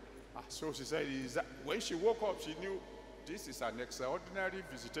 So she said, when she woke up, she knew this is an extraordinary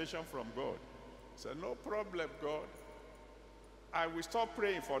visitation from God. She said, no problem, God. I will stop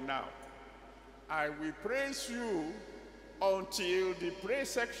praying for now. I will praise you until the prayer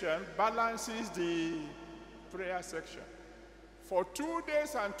section balances the prayer section. For 2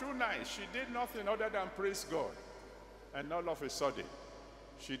 days and 2 nights, she did nothing other than praise God. And all of a sudden,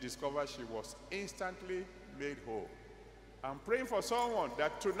 she discovered she was instantly made whole. I'm praying for someone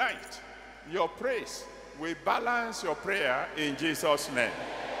that tonight, your praise will balance your prayer in Jesus' name.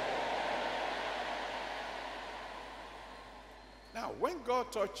 Now, when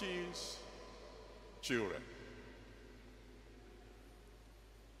God touches children,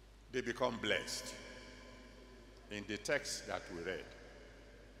 they become blessed. In the text that we read,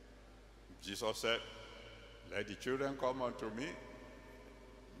 Jesus said, let the children come unto me.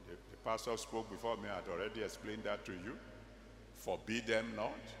 The pastor spoke before me, I had already explained that to you. Forbid them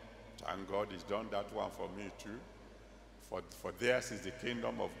not. Thank God he's done that one for me too. For theirs is the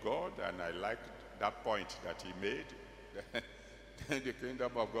kingdom of God, and I like that point that he made. The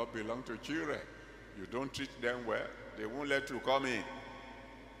kingdom of God belongs to children. You don't treat them well, they won't let you come in.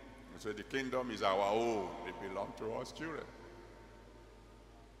 So the kingdom is our own. It belongs to us children.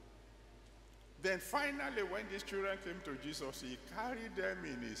 Then finally, when these children came to Jesus, he carried them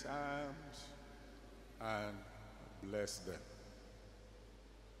in his arms and blessed them.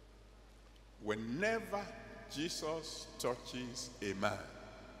 Whenever Jesus touches a man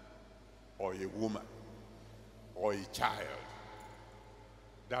or a woman or a child,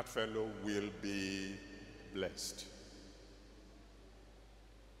 that fellow will be blessed.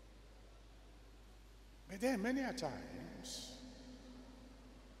 But then many a times,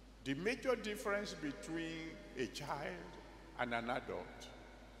 the major difference between a child and an adult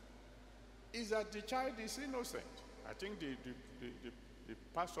is that the child is innocent. I think the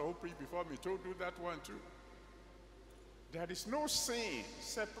pastor who preached before me told you that one too. There is no sin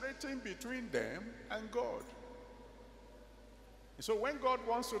separating between them and God. So when God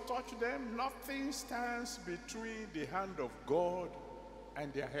wants to touch them, nothing stands between the hand of God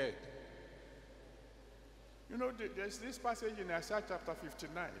and their head. You know, there's this passage in Isaiah chapter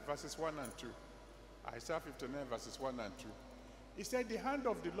 59, verses 1 and 2. Isaiah 59, verses 1 and 2. He said, the hand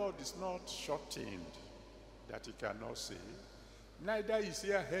of the Lord is not shortened, that he cannot see, neither is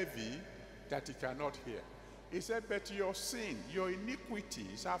ear heavy, that he cannot hear. He said, but your sin, your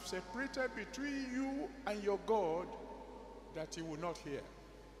iniquities have separated between you and your God, that he will not hear.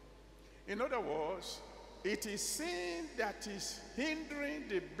 In other words, it is sin that is hindering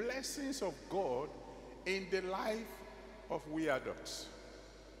the blessings of God in the life of we adults.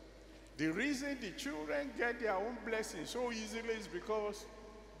 The reason the children get their own blessings so easily is because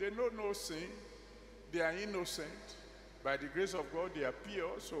they know no sin, they are innocent. By the grace of God, they are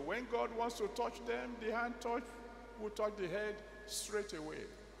pure. So when God wants to touch them, the hand touch will touch the head straight away.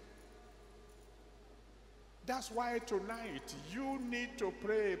 That's why tonight you need to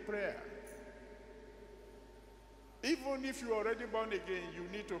pray a prayer. Even if you're already born again, you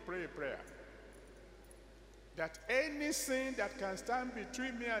need to pray a prayer. That any sin that can stand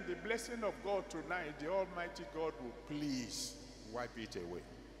between me and the blessing of God tonight, the Almighty God will please wipe it away.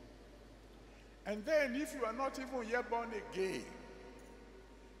 And then if you are not even yet born again,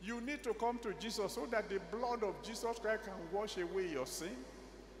 you need to come to Jesus so that the blood of Jesus Christ can wash away your sin.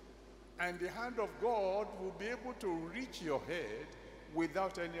 And the hand of God will be able to reach your head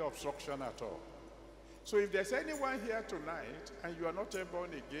without any obstruction at all. So if there's anyone here tonight and you are not yet born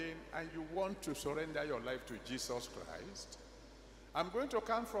again and you want to surrender your life to Jesus Christ, I'm going to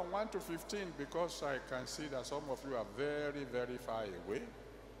count from 1 to 15 because I can see that some of you are very, very far away.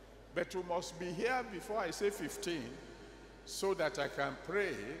 But you must be here before I say 15 so that I can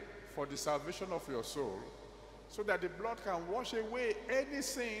pray for the salvation of your soul, so that the blood can wash away any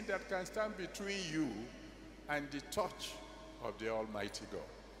sin that can stand between you and the touch of the Almighty God.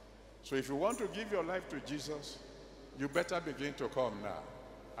 So if you want to give your life to Jesus, you better begin to come now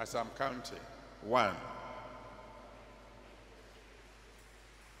as I'm counting. 1.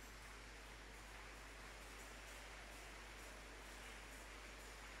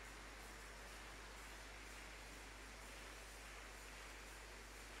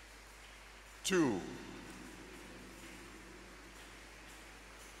 2.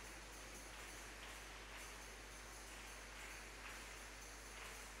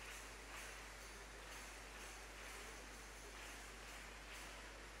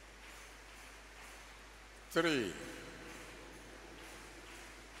 3.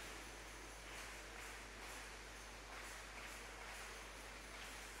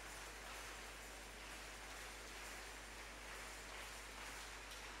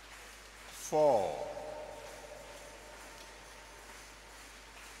 4.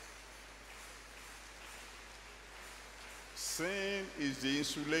 'Sin is the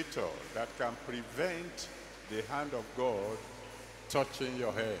insulator that can prevent the hand of God touching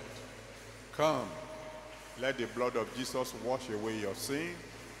your head. Come, let the blood of Jesus wash away your sin.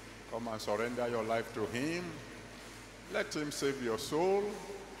 Come and surrender your life to him. Let him save your soul.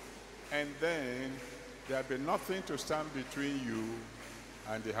 And then there'll be nothing to stand between you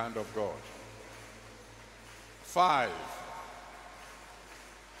and the hand of God. 5.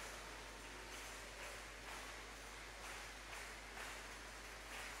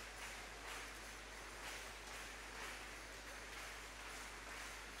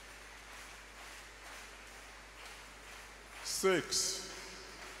 6.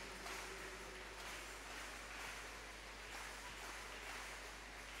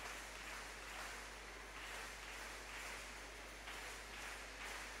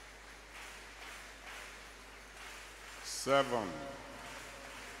 7.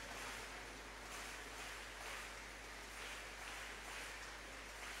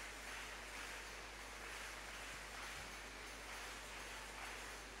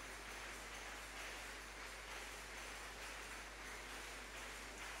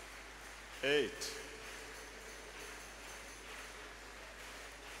 8. 9.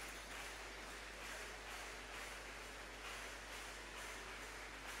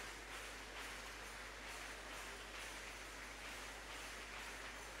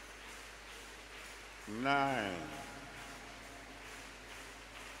 9,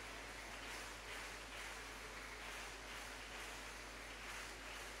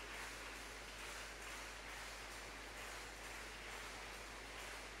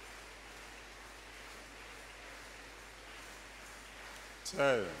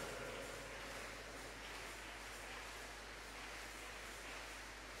 10,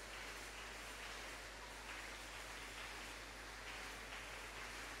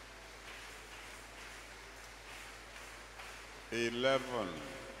 11,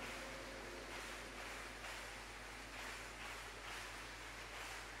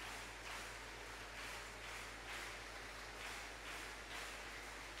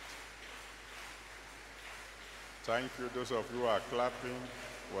 'Thank you, those of you who are clapping.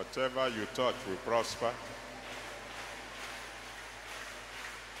 Whatever you touch will prosper.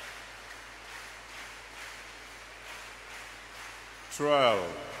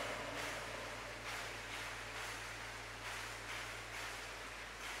 12,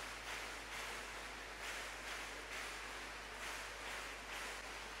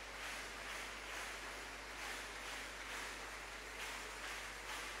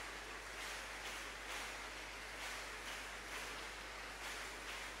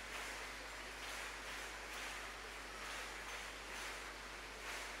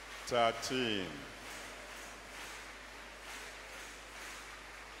 13,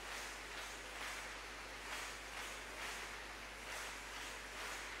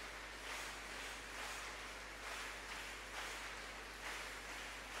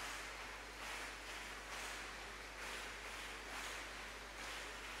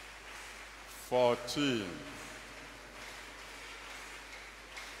 14,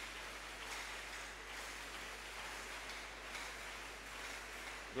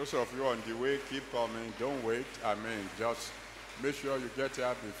 'Those of you on the way, keep coming. Don't wait. Just make sure you get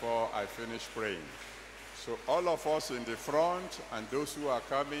here before I finish praying. So all of us in the front and those who are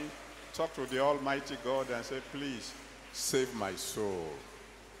coming, talk to the Almighty God and say, please, save my soul.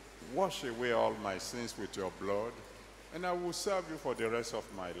 Wash away all my sins with your blood, and I will serve you for the rest of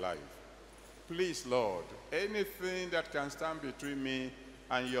my life. Please, Lord, anything that can stand between me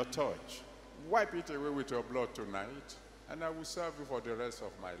and your touch, wipe it away with your blood tonight, and I will serve you for the rest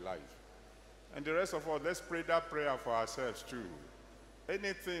of my life. And the rest of us, let's pray that prayer for ourselves too.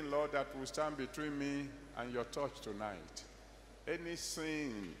 Anything, Lord, that will stand between me and your touch tonight, any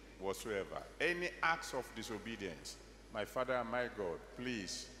sin whatsoever, any acts of disobedience, my Father and my God,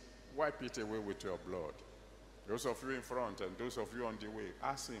 please wipe it away with your blood. Those of you in front and those of you on the way,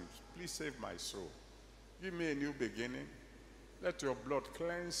 ask him, please save my soul. Give me a new beginning. Let your blood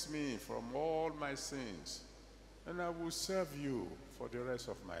cleanse me from all my sins, and I will serve you for the rest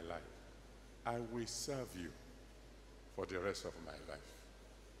of my life. I will serve you for the rest of my life.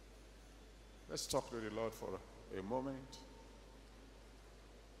 Let's talk to the Lord for a moment.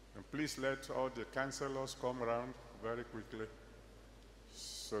 And please let all the counselors come around very quickly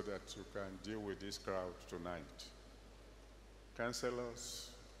so that you can deal with this crowd tonight.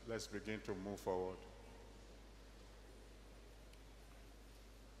 Counselors, let's begin to move forward.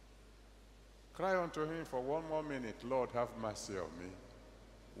 Cry unto him for one more minute. Lord, have mercy on me.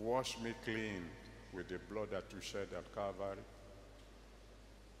 Wash me clean with the blood that you shed at Calvary.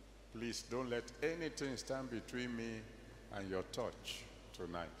 Please don't let anything stand between me and your touch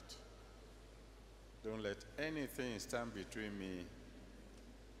tonight. Don't let anything stand between me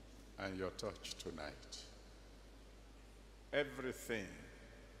and your touch tonight. Everything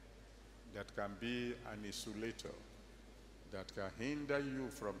that can be an insulator, that can hinder you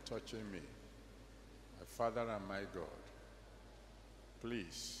from touching me, my Father and my God,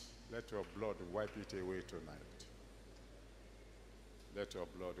 please let your blood wipe it away tonight. Let your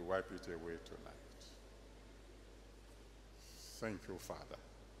blood wipe it away tonight. Thank you, Father.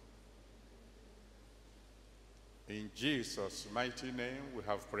 In Jesus' mighty name we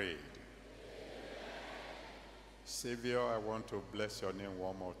have prayed. Savior, I want to bless your name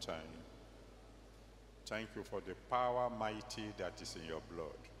one more time. Thank you for the power mighty that is in your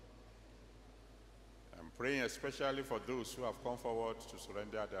blood. I'm praying especially for those who have come forward to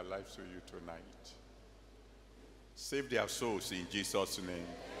surrender their lives to you tonight. Save their souls in Jesus' name.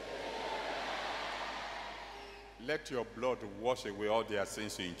 Let your blood wash away all their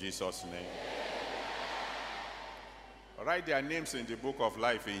sins in Jesus' name. Write their names in the book of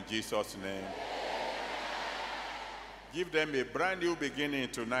life in Jesus' name. Give them a brand new beginning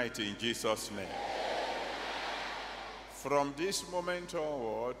tonight in Jesus' name. From this moment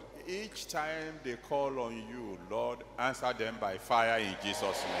onward, each time they call on you, Lord, answer them by fire in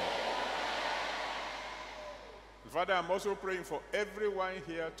Jesus' name. Father, I'm also praying for everyone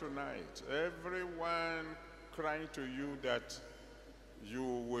here tonight, everyone crying to you that you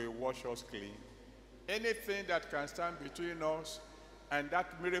will wash us clean. Anything that can stand between us and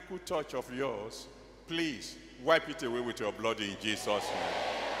that miracle touch of yours, please wipe it away with your blood in Jesus' name.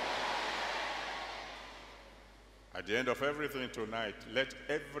 At the end of everything tonight, let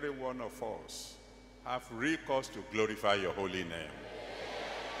every one of us have recourse to glorify your holy name.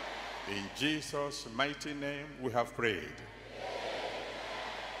 In Jesus' mighty name we have prayed.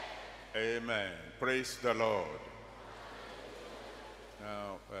 Amen. Praise the Lord.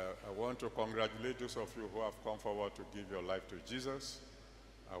 Now, I want to congratulate those of you who have come forward to give your life to Jesus.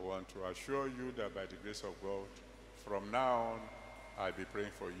 I want to assure you that by the grace of God, from now on, I'll be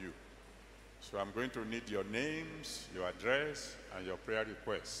praying for you. So I'm going to need your names, your address, and your prayer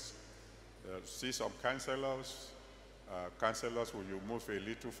requests. See some counselors. Counselors, will you move a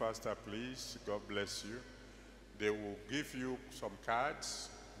little faster, please? God bless you. They will give you some cards,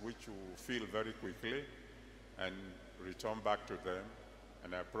 which you will fill very quickly, and return back to them.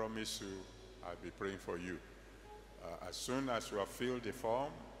 And I promise you, I'll be praying for you. As soon as you have filled the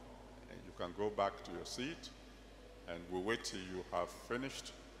form, you can go back to your seat, and we'll wait till you have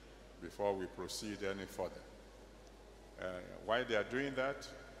finished before we proceed any further. While they are doing that,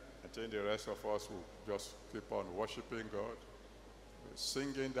 I think the rest of us will just keep on worshiping God,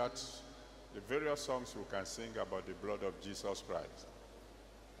 singing the various songs we can sing about the blood of Jesus Christ,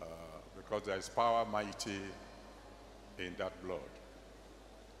 because there is power mighty in that blood.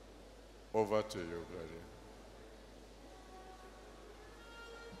 Over to you, brother.